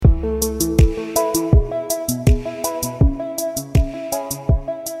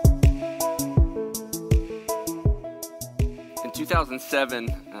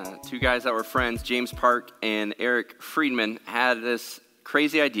2007, two guys that were friends, James Park and Eric Friedman, had this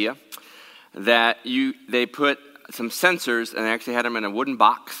crazy idea that they put some sensors and they actually had them in a wooden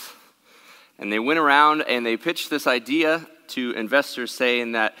box. And they went around and they pitched this idea to investors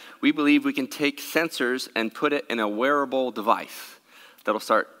saying that we believe we can take sensors and put it in a wearable device that'll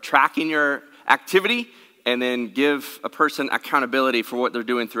start tracking your activity and then give a person accountability for what they're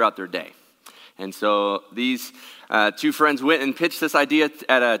doing throughout their day. And so these two friends went and pitched this idea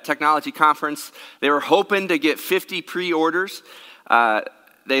at a technology conference. They were hoping to get 50 pre-orders.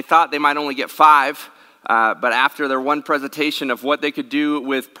 They thought they might only get 5, but after their one presentation of what they could do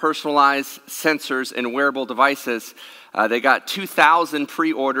with personalized sensors and wearable devices, they got 2,000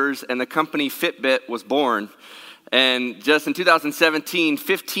 pre-orders, and the company Fitbit was born. And just in 2017,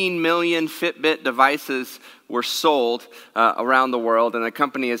 15 million Fitbit devices were sold around the world, and the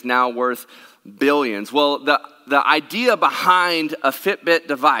company is now worth billions. Well, the idea behind a Fitbit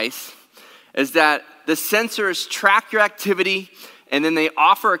device is that the sensors track your activity, and then they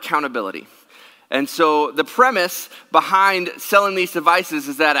offer accountability. And so the premise behind selling these devices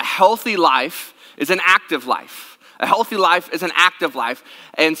is that a healthy life is an active life. A healthy life is an active life.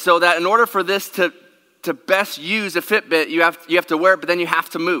 And so that in order for this to best use a Fitbit, you have to wear it, but then you have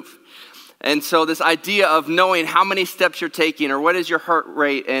to move. And so this idea of knowing how many steps you're taking or what is your heart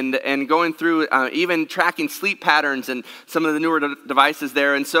rate and going through even tracking sleep patterns and some of the newer devices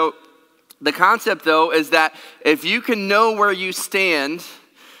there. And so the concept, though, is that if you can know where you stand,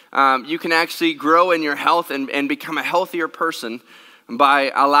 you can actually grow in your health and become a healthier person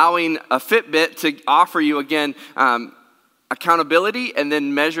by allowing a Fitbit to offer you, again, accountability and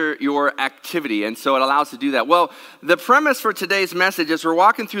then measure your activity. And so it allows to do that. Well, the premise for today's message as we're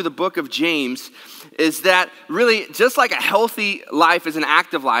walking through the book of James is that really just like a healthy life is an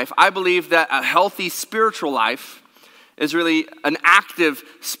active life, I believe that a healthy spiritual life is really an active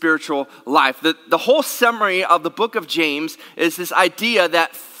spiritual life. The whole summary of the book of James is this idea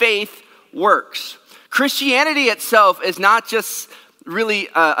that faith works. Christianity itself is not just really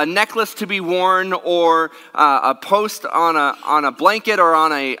a necklace to be worn or a post on a blanket or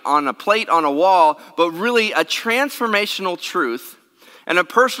on a plate on a wall, but really a transformational truth and a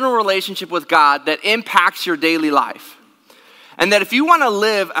personal relationship with God that impacts your daily life. And that if you want to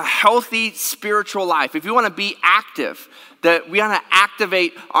live a healthy spiritual life, if you want to be active, that we want to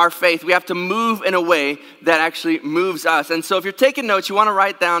activate our faith, we have to move in a way that actually moves us. And so if you're taking notes, you want to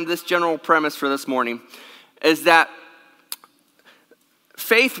write down this general premise for this morning, is that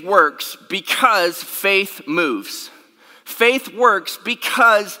faith works because faith moves. Faith works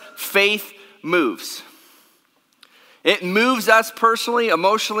because faith moves. It moves us personally,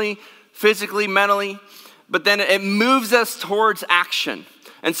 emotionally, physically, mentally, but then it moves us towards action.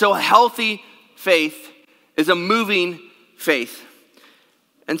 And so a healthy faith is a moving faith.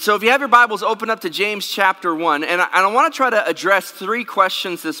 And so if you have your Bibles, open up to James chapter 1. And I want to try to address 3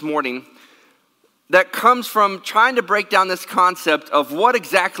 questions this morning that comes from trying to break down this concept of what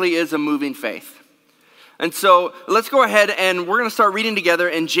exactly is a moving faith. And so let's go ahead and we're going to start reading together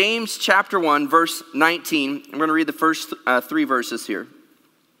in James chapter 1, verse 19. I'm going to read the first 3 verses here.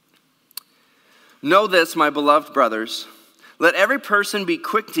 Know this, my beloved brothers. Let every person be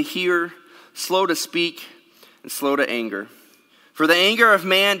quick to hear, slow to speak, and slow to anger. For the anger of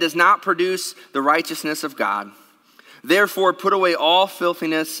man does not produce the righteousness of God. Therefore, put away all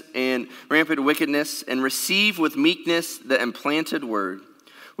filthiness and rampant wickedness, and receive with meekness the implanted word,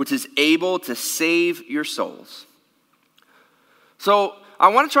 which is able to save your souls. So, I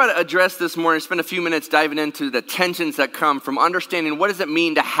want to try to address this morning, spend a few minutes diving into the tensions that come from understanding what does it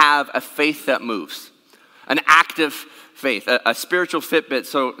mean to have a faith that moves, an active faith, a spiritual Fitbit,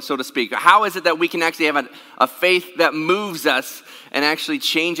 so to speak. How is it that we can actually have a faith that moves us and actually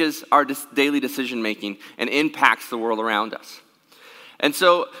changes our daily decision making and impacts the world around us? And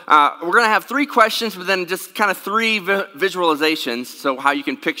so we're going to have 3 questions, but then just kind of 3 visualizations, so how you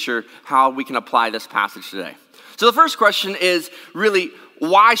can picture how we can apply this passage today. So the first question is really,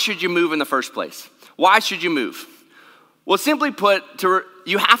 why should you move in the first place? Why should you move? Well, simply put,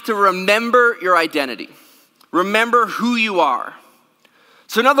 you have to remember your identity. Remember who you are.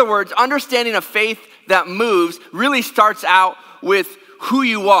 So in other words, understanding a faith that moves really starts out with who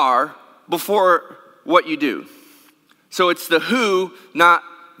you are before what you do. So it's the who, not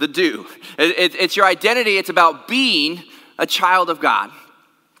the do. It's your identity. It's about being a child of God.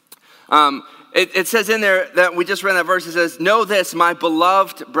 It says in there that we just read that verse, it says, know this, my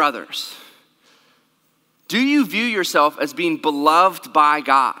beloved brothers. Do you view yourself as being beloved by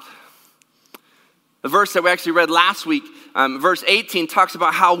God? The verse that we actually read last week, verse 18, talks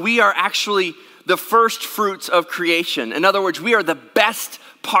about how we are actually the first fruits of creation. In other words, we are the best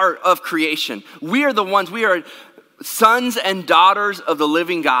part of creation. We are the ones, we are sons and daughters of the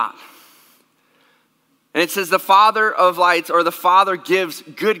living God. And it says the Father of lights, or the Father gives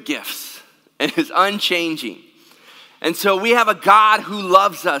good gifts and is unchanging. And so we have a God who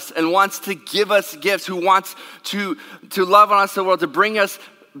loves us and wants to give us gifts, who wants to love on us the world, to bring us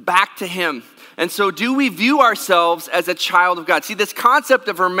back to him. And so do we view ourselves as a child of God? See, this concept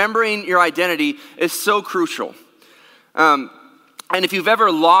of remembering your identity is so crucial. And if you've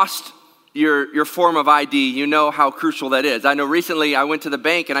ever lost your form of ID, you know how crucial that is. I know recently I went to the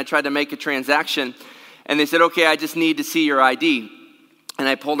bank and I tried to make a transaction, and they said, okay, I just need to see your ID. And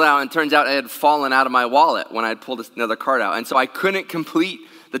I pulled it out, and it turns out it had fallen out of my wallet when I had pulled another card out. And so I couldn't complete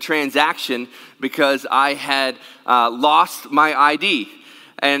the transaction because I had lost my ID.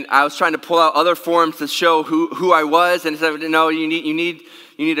 And I was trying to pull out other forms to show who I was, and said, no, you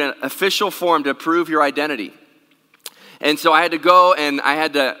need an official form to prove your identity. And so I had to go and I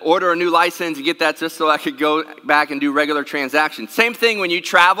had to order a new license and get that just so I could go back and do regular transactions. Same thing when you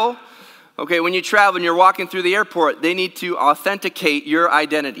travel. Okay, when you travel and you're walking through the airport, they need to authenticate your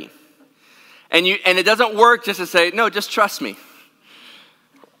identity. And it doesn't work just to say, no, just trust me.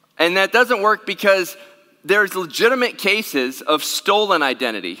 And that doesn't work because there's legitimate cases of stolen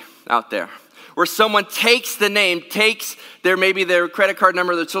identity out there, where someone takes the name, takes maybe their credit card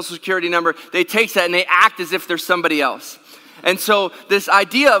number, their social security number, they take that and they act as if they're somebody else. And so this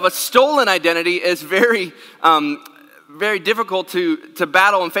idea of a stolen identity is very difficult to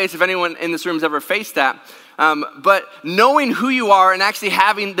battle and face, if anyone in this room has ever faced that. But knowing who you are and actually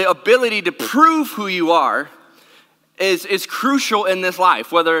having the ability to prove who you are is crucial in this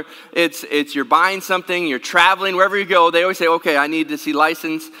life. Whether it's you're buying something, you're traveling, wherever you go, they always say, okay, I need to see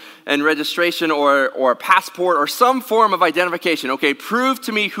license and registration or a passport or some form of identification. Okay, prove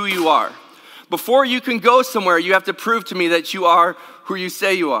to me who you are. Before you can go somewhere, you have to prove to me that you are who you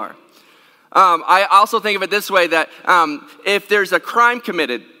say you are. I also think of it this way, that if there's a crime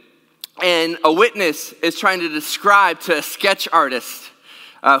committed and a witness is trying to describe to a sketch artist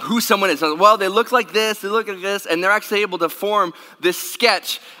who someone is. Well, they look like this, they look like this, and they're actually able to form this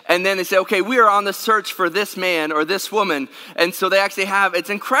sketch, and then they say, okay, we are on the search for this man or this woman, and so they actually have,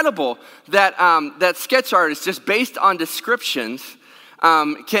 it's incredible that that sketch artist, just based on descriptions,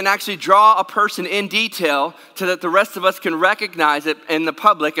 can actually draw a person in detail so that the rest of us can recognize it in the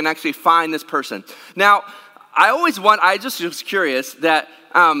public and actually find this person. Now, I just was curious that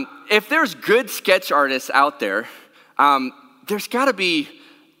if there's good sketch artists out there, there's got to be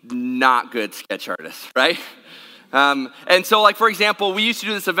not good sketch artists, right? And so, like, for example, we used to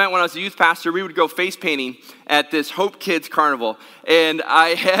do this event when I was a youth pastor. We would go face painting at this Hope Kids Carnival. And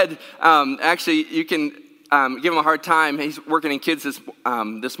I had, actually, you can give him a hard time. He's working in kids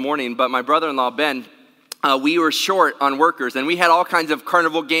this morning. But my brother-in-law, Ben, we were short on workers. And we had all kinds of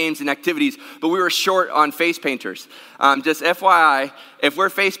carnival games and activities, but we were short on face painters. Just FYI, if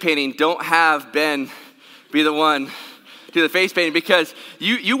we're face painting, don't have Ben be the one do the face painting, because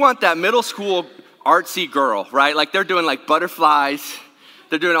you want that middle school artsy girl, right? Like, they're doing like butterflies,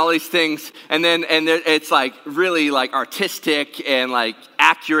 they're doing all these things, and it's like really like artistic and like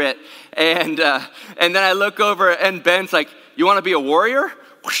accurate, and then I look over and Ben's like, "You want to be a warrior?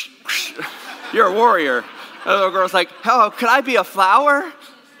 You're a warrior." And the little girl's like, "Oh, could I be a flower?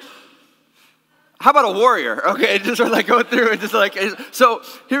 How about a warrior?" Okay, just sort of like go through and just like, so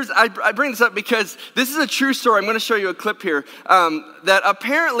I bring this up because this is a true story. I'm going to show you a clip here, that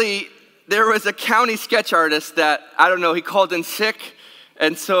apparently there was a county sketch artist that, I don't know, he called in sick,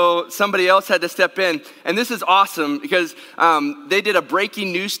 and so somebody else had to step in. And this is awesome because they did a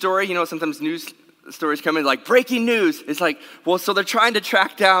breaking news story. You know, sometimes news stories come in like, breaking news. It's like, well, so they're trying to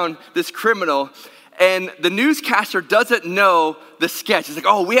track down this criminal, and the newscaster doesn't know the sketch. It's like,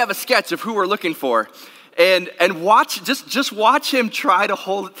 oh, we have a sketch of who we're looking for. And just watch him try to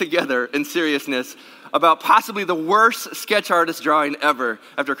hold it together in seriousness about possibly the worst sketch artist drawing ever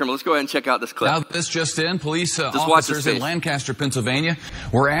after a criminal. Let's go ahead and check out this clip. Now, this just in, police officers in Lancaster, Pennsylvania,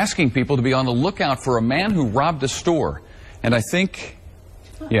 were asking people to be on the lookout for a man who robbed a store. And I think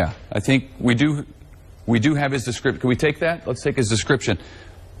we do have his description. Can we take that? Let's take his description.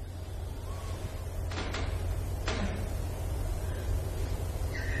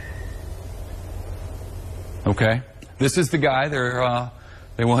 Okay, this is the guy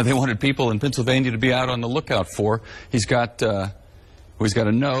they wanted people in Pennsylvania to be out on the lookout for. He's got a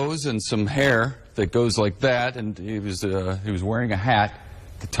nose and some hair that goes like that, and he was wearing a hat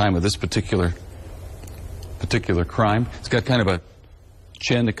at the time of this particular crime. He's got kind of a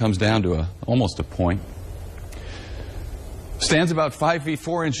chin that comes down to almost a point. Stands about 5 feet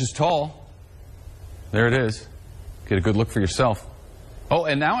 4 inches tall. There it is. Get a good look for yourself. Oh,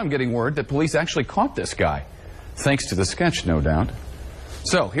 and now I'm getting word that police actually caught this guy. Thanks to the sketch, no doubt.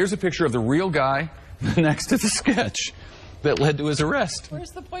 So, here's a picture of the real guy next to the sketch that led to his arrest.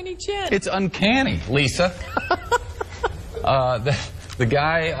 Where's the pointy chin? It's uncanny, Lisa. The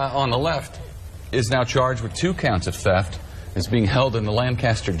guy on the left is now charged with 2 counts of theft, is being held in the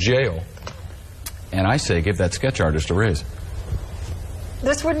Lancaster jail. And I say give that sketch artist a raise.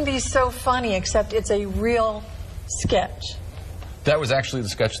 This wouldn't be so funny, except it's a real sketch. That was actually the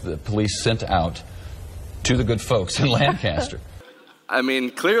sketch that police sent out to the good folks in Lancaster. I mean,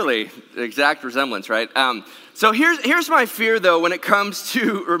 clearly, exact resemblance, right? So here's my fear, though, when it comes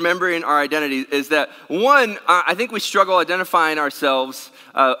to remembering our identity, is that, one, I think we struggle identifying ourselves,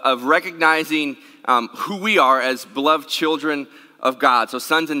 of recognizing who we are as beloved children of God, so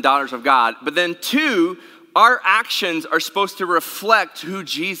sons and daughters of God. But then, two, our actions are supposed to reflect who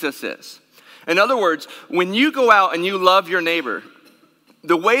Jesus is. In other words, when you go out and you love your neighbor,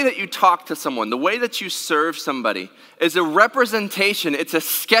 the way that you talk to someone, the way that you serve somebody is a representation, it's a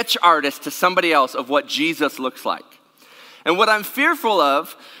sketch artist to somebody else of what Jesus looks like. And what I'm fearful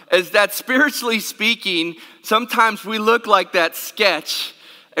of is that spiritually speaking, sometimes we look like that sketch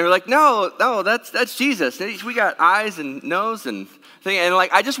and we're like, no, that's Jesus. We got eyes and nose and thing. And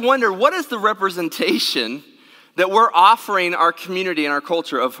like, I just wonder, what is the representation that we're offering our community and our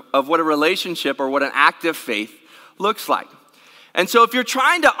culture of what a relationship or what an active faith looks like? And so if you're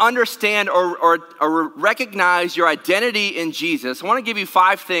trying to understand or recognize your identity in Jesus, I want to give you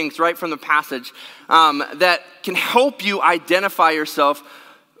 5 things right from the passage that can help you identify yourself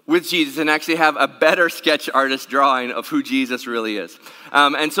with Jesus and actually have a better sketch artist drawing of who Jesus really is.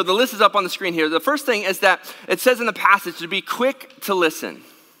 And so the list is up on the screen here. The first thing is that it says in the passage to be quick to listen.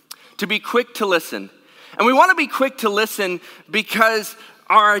 To be quick to listen. And we want to be quick to listen because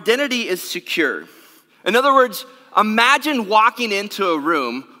our identity is secure. In other words, imagine walking into a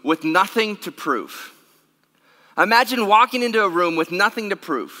room with nothing to prove. Imagine walking into a room with nothing to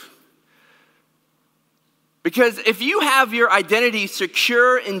prove. Because if you have your identity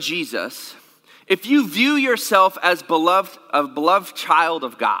secure in Jesus, if you view yourself as a beloved child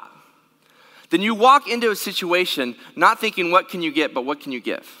of God, then you walk into a situation not thinking, what can you get, but what can you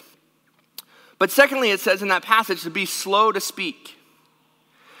give? But secondly, it says in that passage to be slow to speak.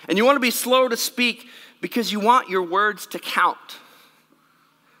 And you want to be slow to speak because you want your words to count.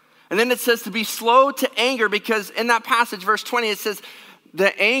 And then it says to be slow to anger because in that passage, verse 20, it says,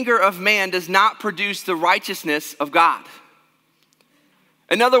 the anger of man does not produce the righteousness of God.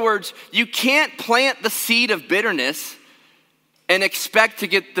 In other words, you can't plant the seed of bitterness and expect to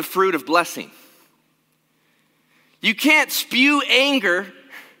get the fruit of blessing. You can't spew anger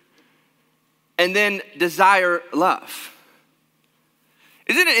and then desire love.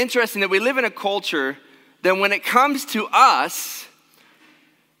 Isn't it interesting that we live in a culture that when it comes to us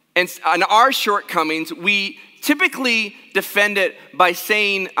and our shortcomings, we typically defend it by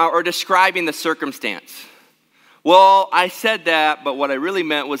saying or describing the circumstance. Well, I said that, but what I really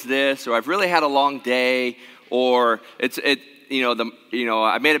meant was this, or I've really had a long day, or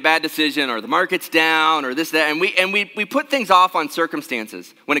I made a bad decision, or the market's down, or this, that, and we put things off on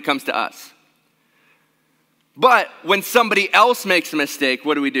circumstances when it comes to us. But when somebody else makes a mistake,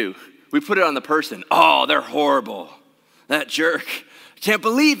 what do? We put it on the person. Oh, they're horrible. That jerk. Can't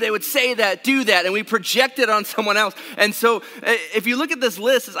believe they would say that, do that, and we project it on someone else. And so if you look at this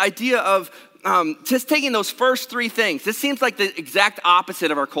list, this idea of just taking those first 3 things, this seems like the exact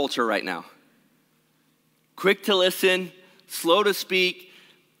opposite of our culture right now. Quick to listen, slow to speak,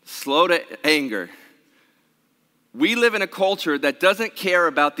 slow to anger. We live in a culture that doesn't care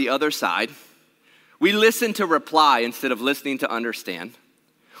about the other side. We listen to reply instead of listening to understand.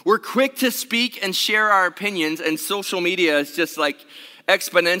 We're quick to speak and share our opinions, and social media is just like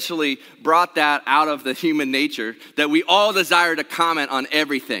exponentially brought that out of the human nature that we all desire to comment on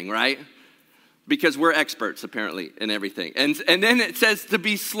everything, right? Because we're experts, apparently, in everything. And then it says to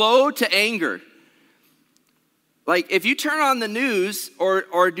be slow to anger. Like, if you turn on the news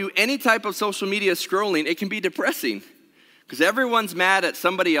or do any type of social media scrolling, it can be depressing. Because everyone's mad at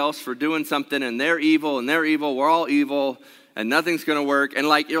somebody else for doing something, and they're evil, we're all evil, and nothing's going to work. And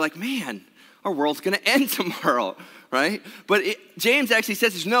you're like, man, our world's going to end tomorrow, right? But James actually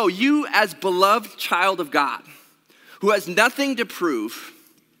says, no, you as beloved child of God, who has nothing to prove,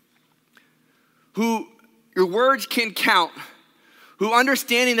 who your words can count, who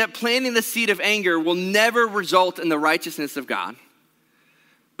understanding that planting the seed of anger will never result in the righteousness of God.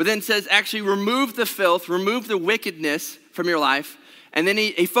 But then says, actually remove the filth, remove the wickedness from your life. And then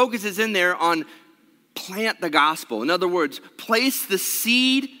he focuses in there on plant the gospel. In other words, place the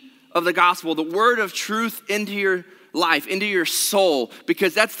seed of the gospel, the word of truth into your life, into your soul,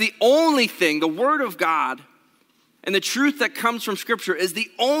 because that's the only thing, the word of God and the truth that comes from Scripture is the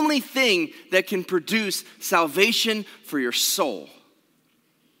only thing that can produce salvation for your soul.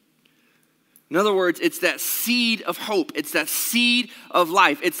 In other words, it's that seed of hope. It's that seed of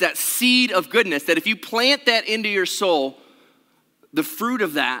life. It's that seed of goodness that if you plant that into your soul, the fruit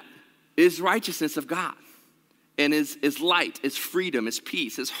of that is righteousness of God and is light, is freedom, is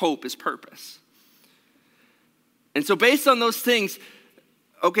peace, is hope, is purpose. And so based on those things,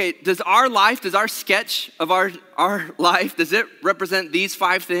 okay, does our sketch of our life, does it represent these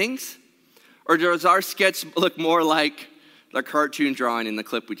 5 things? Or does our sketch look more like the cartoon drawing in the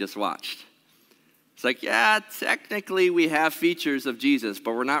clip we just watched? It's like, yeah, technically we have features of Jesus,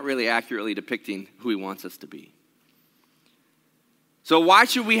 but we're not really accurately depicting who he wants us to be. So why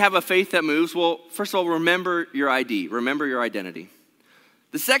should we have a faith that moves? Well, first of all, remember your ID. Remember your identity.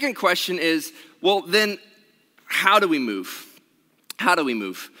 The second question is, well, then how do we move? How do we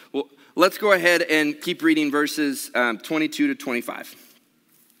move? Well, let's go ahead and keep reading verses 22 to 25.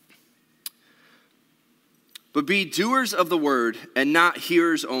 But be doers of the word and not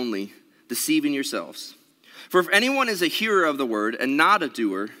hearers only, deceiving yourselves. For if anyone is a hearer of the word and not a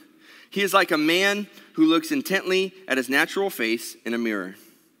doer, he is like a man who looks intently at his natural face in a mirror.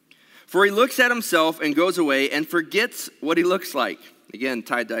 For he looks at himself and goes away and forgets what he looks like. Again,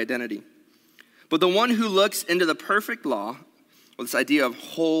 tied to identity. But the one who looks into the perfect law, well, this idea of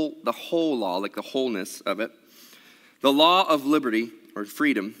the whole law, like the wholeness of it, the law of liberty or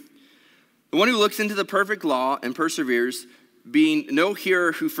freedom, the one who looks into the perfect law and perseveres, being no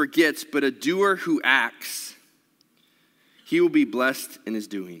hearer who forgets, but a doer who acts, he will be blessed in his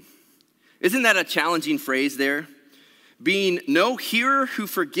doing. Isn't that a challenging phrase there? Being no hearer who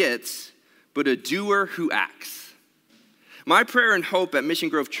forgets, but a doer who acts. My prayer and hope at Mission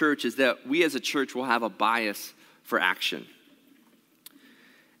Grove Church is that we as a church will have a bias for action.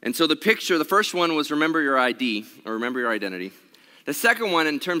 And so the first one was remember your ID, or remember your identity. The second one,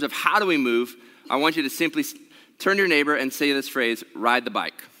 in terms of how do we move, I want you to simply turn to your neighbor and say this phrase, ride the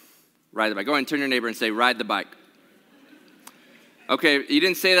bike. Ride the bike. Go ahead and turn to your neighbor and say, ride the bike. Okay, you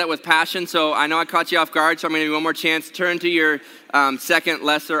didn't say that with passion, so I know I caught you off guard, so I'm going to give you one more chance. Turn to your second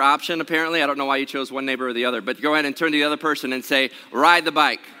lesser option, apparently. I don't know why you chose one neighbor or the other, but go ahead and turn to the other person and say, ride the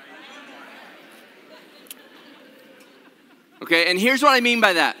bike. Okay, and here's what I mean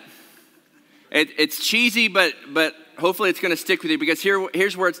by that. It's cheesy, but hopefully it's going to stick with you, because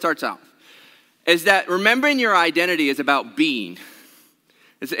here's where it starts out. Is that remembering your identity is about being.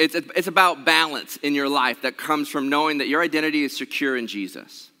 It's about balance in your life that comes from knowing that your identity is secure in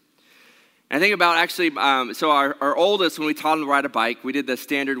Jesus. And I think about actually, so our oldest, when we taught him to ride a bike, we did the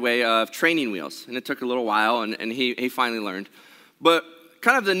standard way of training wheels. And it took a little while, and he finally learned. But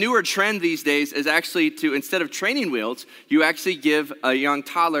kind of the newer trend these days is actually to, instead of training wheels, you actually give a young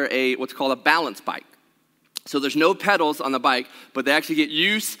toddler what's called a balance bike. So there's no pedals on the bike, but they actually get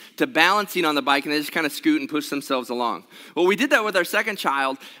used to balancing on the bike, and they just kind of scoot and push themselves along. Well, we did that with our second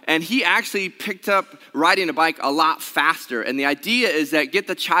child, and he actually picked up riding a bike a lot faster. And the idea is that get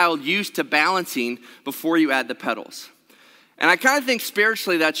the child used to balancing before you add the pedals. And I kind of think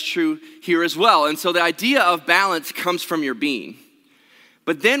spiritually that's true here as well. And so the idea of balance comes from your being.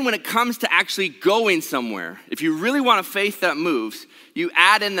 But then when it comes to actually going somewhere, if you really want a faith that moves, you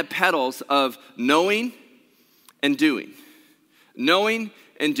add in the pedals of knowing and doing. Knowing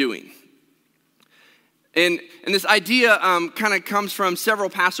and doing. And this idea kind of comes from several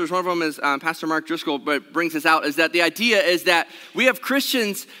pastors. One of them is Pastor Mark Driscoll, but brings this out, is that the idea is that we have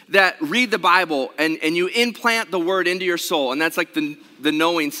Christians that read the Bible and you implant the word into your soul, and that's like the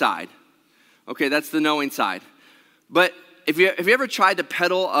knowing side. Okay, that's the knowing side. But have you ever tried to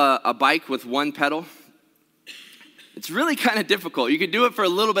pedal a bike with one pedal? It's really kind of difficult. You can do it for a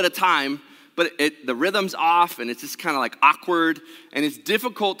little bit of time, but the rhythm's off, and it's just kind of like awkward, and it's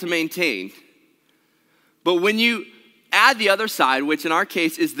difficult to maintain. But when you add the other side, which in our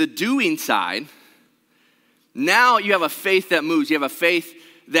case is the doing side, now you have a faith that moves. You have a faith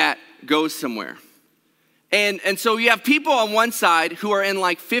that goes somewhere. And so you have people on one side who are in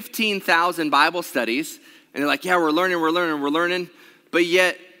like 15,000 Bible studies, and they're like, yeah, we're learning, but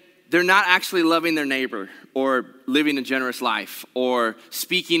yet they're not actually loving their neighbor or living a generous life or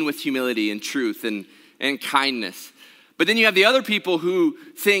speaking with humility and truth and kindness. But then you have the other people who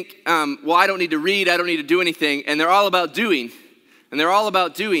think, well, I don't need to read, I don't need to do anything, and they're all about doing. And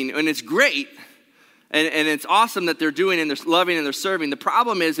it's great, and it's awesome that they're doing and they're loving and they're serving. The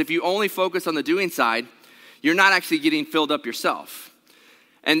problem is if you only focus on the doing side, you're not actually getting filled up yourself.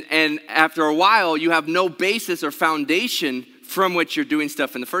 And after a while, you have no basis or foundation from which you're doing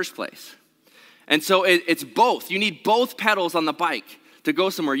stuff in the first place. And so it's both. You need both pedals on the bike to go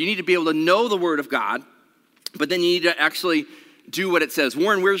somewhere. You need to be able to know the Word of God, but then you need to actually do what it says.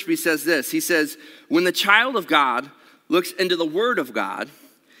 Warren Wiersbe says this. He says, when the child of God looks into the Word of God,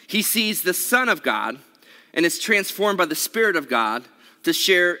 he sees the Son of God and is transformed by the Spirit of God to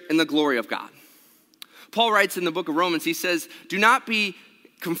share in the glory of God. Paul writes in the book of Romans, he says, do not be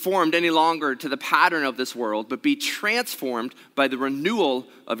conformed any longer to the pattern of this world, but be transformed by the renewal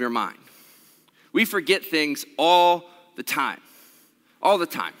of your mind. We forget things all the time. All the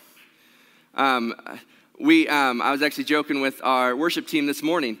time. I was actually joking with our worship team this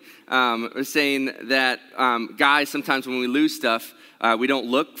morning. We're saying that guys, sometimes when we lose stuff, we don't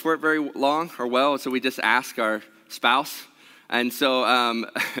look for it very long or well, so we just ask our spouse. And so,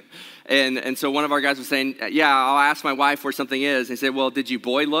 and so one of our guys was saying, yeah, I'll ask my wife where something is. And he said, well, did you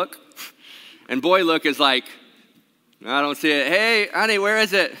boy look? And boy look is like, I don't see it. Hey, honey, where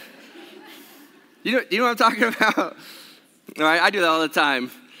is it? You know what I'm talking about? All right, I do that all the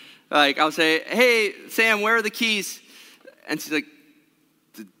time. Like, I'll say, hey, Sam, where are the keys? And she's like,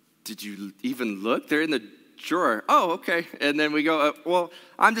 did you even look? They're in the drawer. Oh, okay. And then we go, well,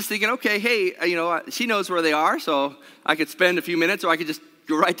 I'm just thinking, okay, hey, she knows where they are, so I could spend a few minutes, or I could just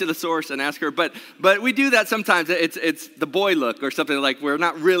go right to the source and ask her. But we do that sometimes. It's the boy look or something, like we're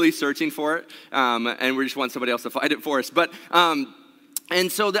not really searching for it, and we just want somebody else to find it for us. But and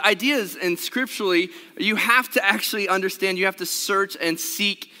so the idea is, and scripturally, you have to actually understand, you have to search and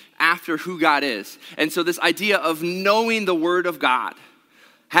seek after who God is. And so this idea of knowing the Word of God,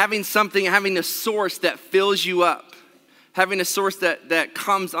 having a source that fills you up, having a source that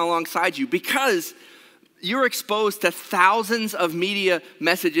comes alongside you, because you're exposed to thousands of media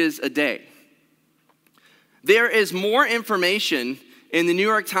messages a day. There is more information in the New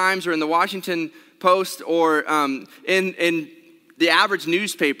York Times or in the Washington Post or in the average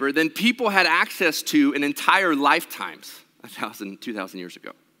newspaper than people had access to in entire lifetimes 2,000 years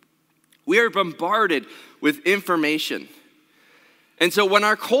ago. We are bombarded with information. And so when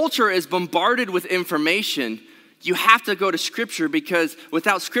our culture is bombarded with information, you have to go to Scripture, because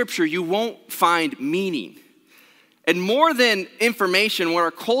without Scripture, you won't find meaning. And more than information, what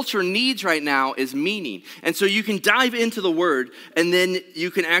our culture needs right now is meaning. And so you can dive into the Word, and then you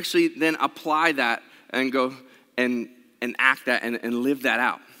can actually then apply that and go and act that and live that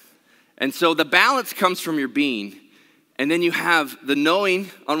out. And so the balance comes from your being, and then you have the knowing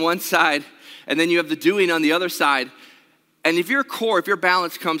on one side, and then you have the doing on the other side. And if your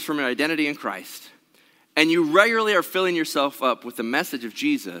balance comes from your identity in Christ, and you regularly are filling yourself up with the message of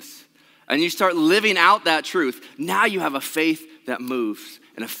Jesus, and you start living out that truth, now you have a faith that moves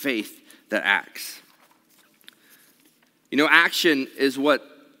and a faith that acts. Action is what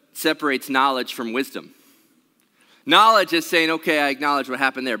separates knowledge from wisdom. Knowledge is saying, okay, I acknowledge what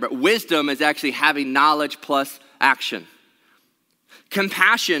happened there. But wisdom is actually having knowledge plus action.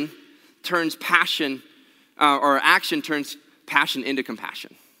 Compassion turns passion, or action turns passion into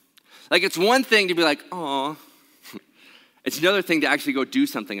compassion. Like, it's one thing to be like, oh. It's another thing to actually go do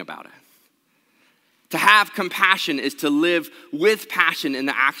something about it. To have compassion is to live with passion in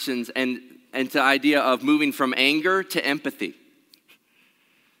the actions, and to the idea of moving from anger to empathy.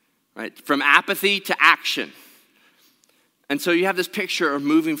 Right? From apathy to action. And so you have this picture of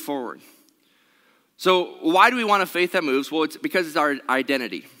moving forward. So why do we want a faith that moves? Well, it's because it's our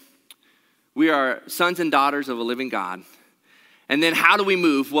identity. We are sons and daughters of a living God. And then how do we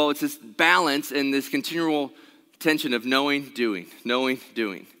move? Well, it's this balance and this continual tension of knowing, doing.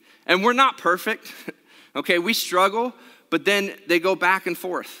 And we're not perfect. Okay, we struggle, but then they go back and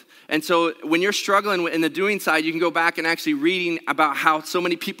forth. And so when you're struggling in the doing side, you can go back and actually reading about how so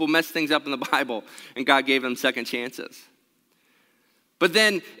many people mess things up in the Bible, and God gave them second chances. But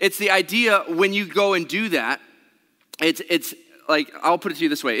then it's the idea when you go and do that, it's like, I'll put it to you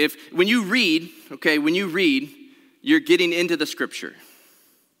this way. When you read, you're getting into the Scripture.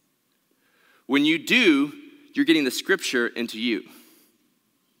 When you do, you're getting the Scripture into you.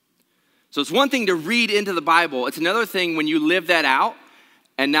 So it's one thing to read into the Bible. It's another thing when you live that out,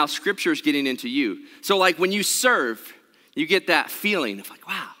 and now Scripture is getting into you. So like when you serve, you get that feeling of like,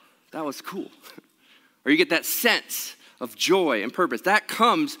 wow, that was cool. Or you get that sense of joy and purpose. That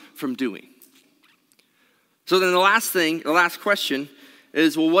comes from doing. So then the last question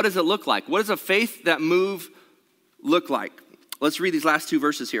is, well, what does it look like? What does a faith that move look like? Let's read these last two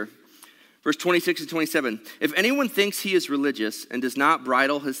verses here. Verse 26 and 27. If anyone thinks he is religious and does not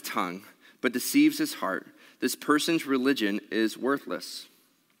bridle his tongue, but deceives his heart, this person's religion is worthless.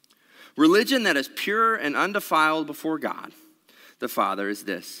 Religion that is pure and undefiled before God, the Father, is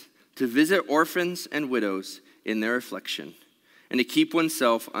this: to visit orphans and widows in their affliction, and to keep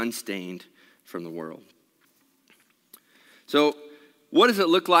oneself unstained from the world. So what does it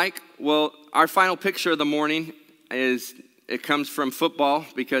look like? Well, our final picture of the morning it comes from football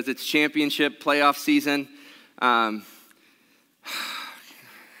because it's championship playoff season.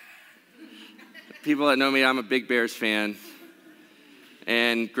 People that know me, I'm a big Bears fan.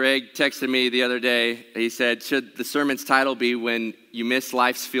 And Greg texted me the other day. He said, should the sermon's title be When You Miss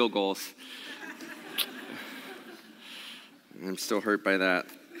Life's Field Goals? I'm still hurt by that.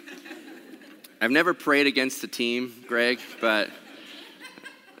 I've never prayed against a team, Greg, but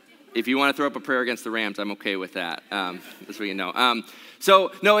if you want to throw up a prayer against the Rams, I'm okay with that, just so you know.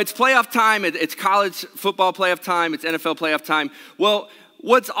 So, no, it's playoff time. It's college football playoff time. It's NFL playoff time. Well,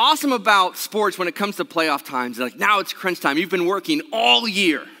 what's awesome about sports when it comes to playoff times is like now it's crunch time. You've been working all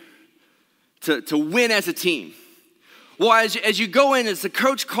year to win as a team. Well, as you go in, as the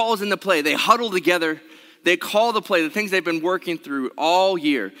coach calls in the play, they huddle together. They call the play, the things they've been working through all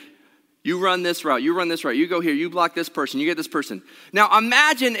year. You run this route, you run this route, you go here, you block this person, you get this person. Now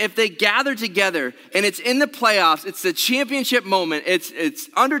imagine if they gather together and it's in the playoffs, it's the championship moment, it's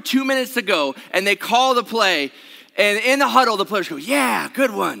under 2 minutes to go, and they call the play, and in the huddle, the players go, yeah, good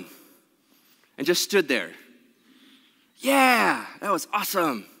one. And just stood there. Yeah, that was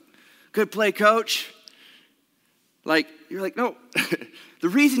awesome. Good play, coach. Like, you're like, no. The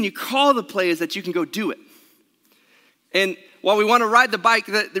reason you call the play is that you can go do it. And while we want to ride the bike,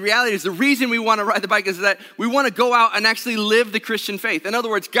 the reality is the reason we want to ride the bike is that we want to go out and actually live the Christian faith. In other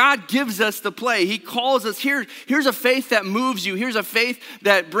words, God gives us the play. He calls us, here's a faith that moves you. Here's a faith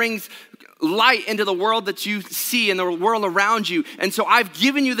that brings light into the world that you see and the world around you. And so I've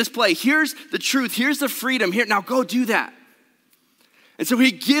given you this play. Here's the truth. Here's the freedom. Here, now go do that. And so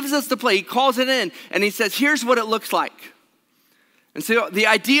he gives us the play. He calls it in and he says, here's what it looks like. And so the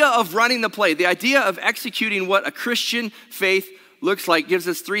idea of running the play, the idea of executing what a Christian faith looks like gives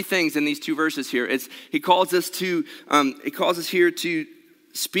us three things in these two verses here. He calls us here to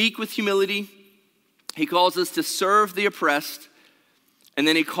speak with humility. He calls us to serve the oppressed. And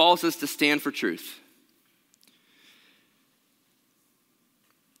then he calls us to stand for truth.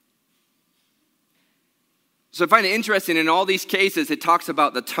 So I find it interesting, in all these cases, it talks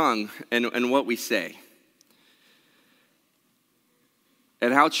about the tongue and what we say.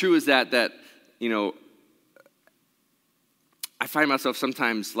 And how true is that, I find myself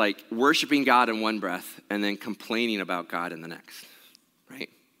sometimes like worshiping God in one breath and then complaining about God in the next, right?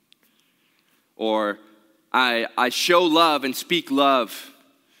 Or I show love and speak love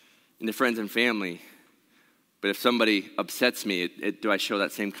into friends and family, but if somebody upsets me, do I show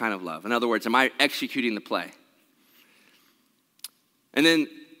that same kind of love? In other words, am I executing the play? And then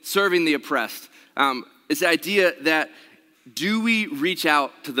serving the oppressed. It's the idea that do we reach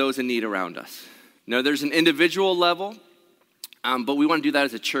out to those in need around us? Now, there's an individual level, but we want to do that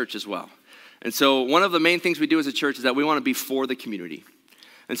as a church as well. And so one of the main things we do as a church is that we want to be for the community.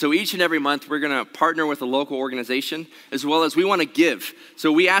 And so each and every month, we're going to partner with a local organization, as well as we want to give.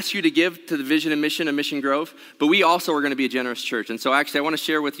 So we ask you to give to the vision and mission of Mission Grove, but we also are going to be a generous church. And so actually, I want to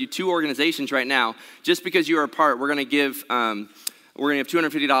share with you two organizations right now. Just because you are a part, we're going to give... We're going to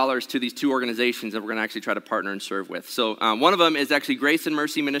have $250 to these two organizations that we're going to actually try to partner and serve with. So one of them is actually Grace and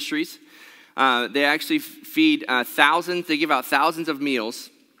Mercy Ministries. They actually feed thousands. They give out thousands of meals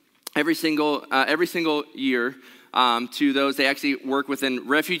every single year to those. They actually work within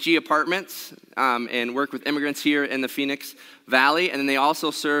refugee apartments and work with immigrants here in the Phoenix Valley. And then they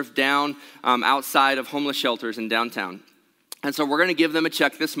also serve down outside of homeless shelters in downtown. And so we're going to give them a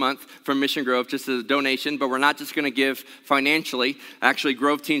check this month from Mission Grove, just as a donation, but we're not just going to give financially. Actually,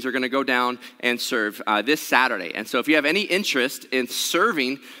 Grove teams are going to go down and serve this Saturday. And so if you have any interest in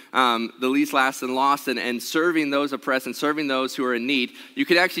serving the least, last, and lost, and serving those oppressed and serving those who are in need, you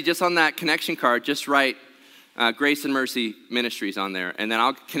could actually just on that connection card, just write Grace and Mercy Ministries on there. And then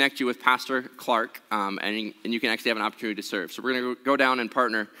I'll connect you with Pastor Clark, and you can actually have an opportunity to serve. So we're going to go down and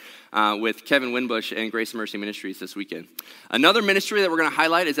partner with Kevin Winbush and Grace and Mercy Ministries this weekend. Another ministry that we're going to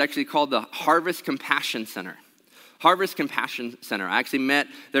highlight is actually called the Harvest Compassion Center. Harvest Compassion Center. I actually met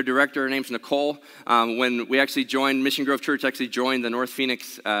their director. Her name's Nicole. When we actually joined, Mission Grove Church actually joined the North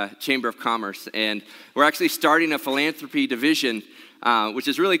Phoenix Chamber of Commerce. And we're actually starting a philanthropy division, which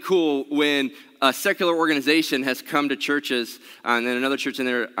is really cool when a secular organization has come to churches, and then another church in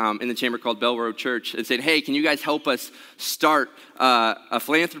there in the chamber called Bell Road Church, and said, hey, can you guys help us start a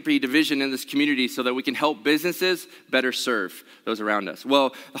philanthropy division in this community so that we can help businesses better serve those around us?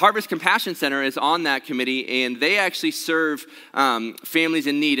 Well, the Harvest Compassion Center is on that committee, and they actually serve families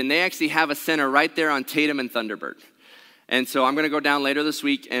in need, and they actually have a center right there on Tatum and Thunderbird. And so I'm going to go down later this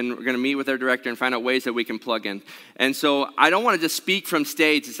week, and we're going to meet with our director and find out ways that we can plug in. And so I don't want to just speak from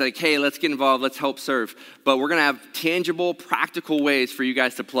stage. It's like, hey, let's get involved. Let's help serve. But we're going to have tangible, practical ways for you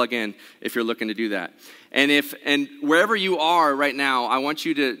guys to plug in if you're looking to do that. And wherever you are right now, I want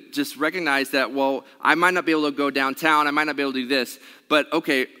you to just recognize that, well, I might not be able to go downtown. I might not be able to do this. But,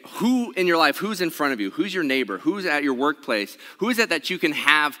 okay, who in your life, who's in front of you? Who's your neighbor? Who's at your workplace? Who is it that you can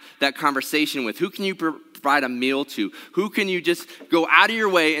have that conversation with? Who can you provide a meal to? Who can you just go out of your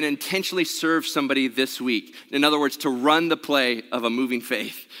way and intentionally serve somebody this week? In other words, to run the play of a moving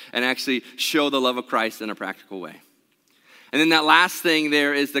faith and actually show the love of Christ in a practical way. And then that last thing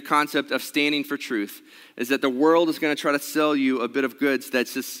there is the concept of standing for truth, is that the world is going to try to sell you a bit of goods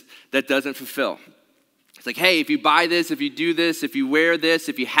that doesn't fulfill. It's like, hey, if you buy this, if you do this, if you wear this,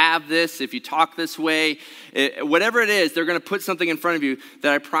 if you have this, if you talk this way, whatever it is, they're going to put something in front of you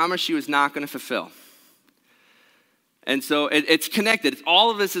that I promise you is not going to fulfill. And so it's connected.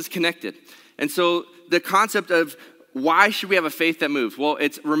 All of this is connected. And so the concept of why should we have a faith that moves? Well,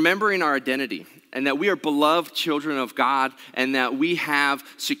 it's remembering our identity and that we are beloved children of God and that we have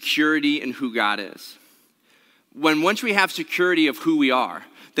security in who God is. Once we have security of who we are,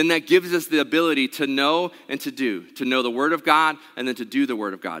 then that gives us the ability to know and to know the Word of God and then to do the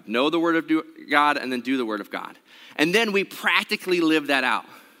Word of God. Know the Word of God and then do the Word of God. And then we practically live that out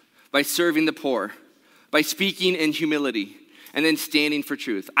by serving the poor, by speaking in humility, and then standing for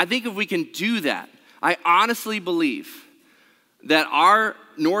truth. I think if we can do that, I honestly believe that our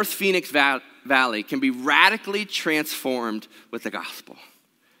North Phoenix Valley can be radically transformed with the gospel.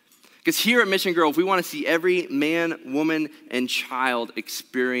 Because here at Mission Grove, we want to see every man, woman, and child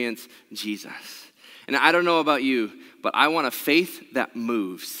experience Jesus. And I don't know about you, but I want a faith that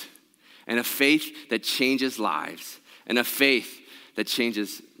moves, and a faith that changes lives, and a faith that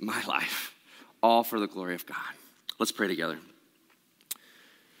changes my life, all for the glory of God. Let's pray together.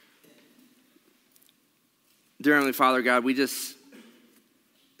 Dear Heavenly Father, God, we just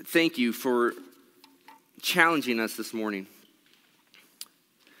thank you for challenging us this morning.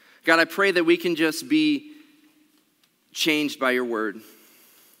 God, I pray that we can just be changed by your word.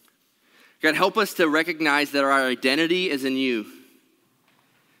 God, help us to recognize that our identity is in you.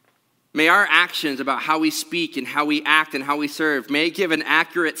 May our actions about how we speak and how we act and how we serve, may it give an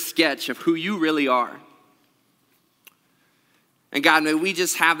accurate sketch of who you really are. And God, may we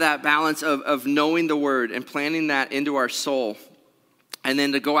just have that balance of knowing the word and planting that into our soul, and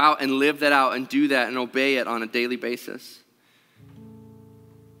then to go out and live that out and do that and obey it on a daily basis.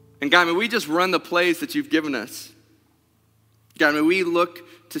 And God, may we just run the plays that you've given us. God, may we look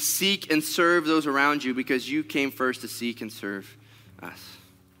to seek and serve those around you because you came first to seek and serve us.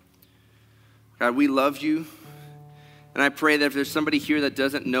 God, we love you. And I pray that if there's somebody here that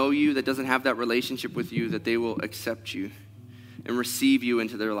doesn't know you, that doesn't have that relationship with you, that they will accept you and receive you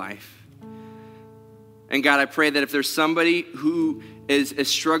into their life. And God, I pray that if there's somebody who is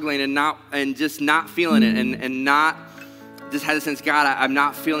struggling and just not feeling it and not just had a sense, God, I'm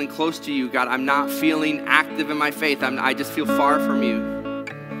not feeling close to you. God, I'm not feeling active in my faith. I just feel far from you.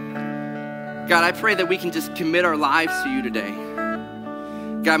 God, I pray that we can just commit our lives to you today.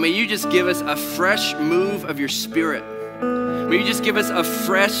 God, may you just give us a fresh move of your spirit. May you just give us a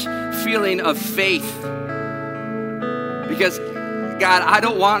fresh feeling of faith. Because, God, I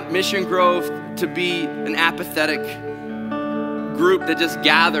don't want Mission Grove to be an apathetic group that just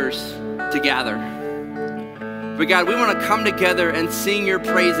gathers to gather. But God, we want to come together and sing your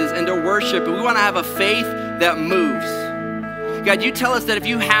praises and to worship. And we want to have a faith that moves. God, you tell us that if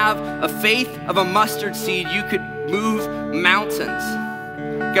you have a faith of a mustard seed, you could move mountains.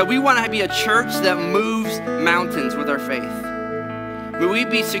 God, we want to be a church that moves mountains with our faith. May we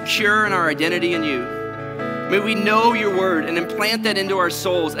be secure in our identity in you. May we know your word and implant that into our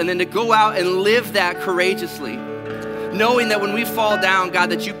souls, and then to go out and live that courageously. Knowing that when we fall down, God,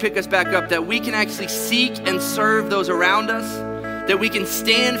 that you pick us back up, that we can actually seek and serve those around us, that we can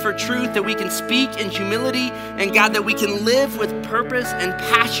stand for truth, that we can speak in humility, and God, that we can live with purpose and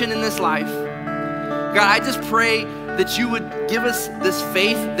passion in this life. God, I just pray that you would give us this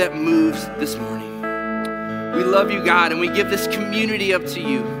faith that moves this morning. We love you, God, and we give this community up to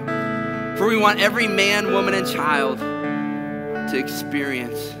you. For we want every man, woman, and child to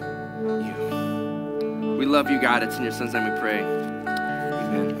experience you. We love you, God. It's in your son's name we pray.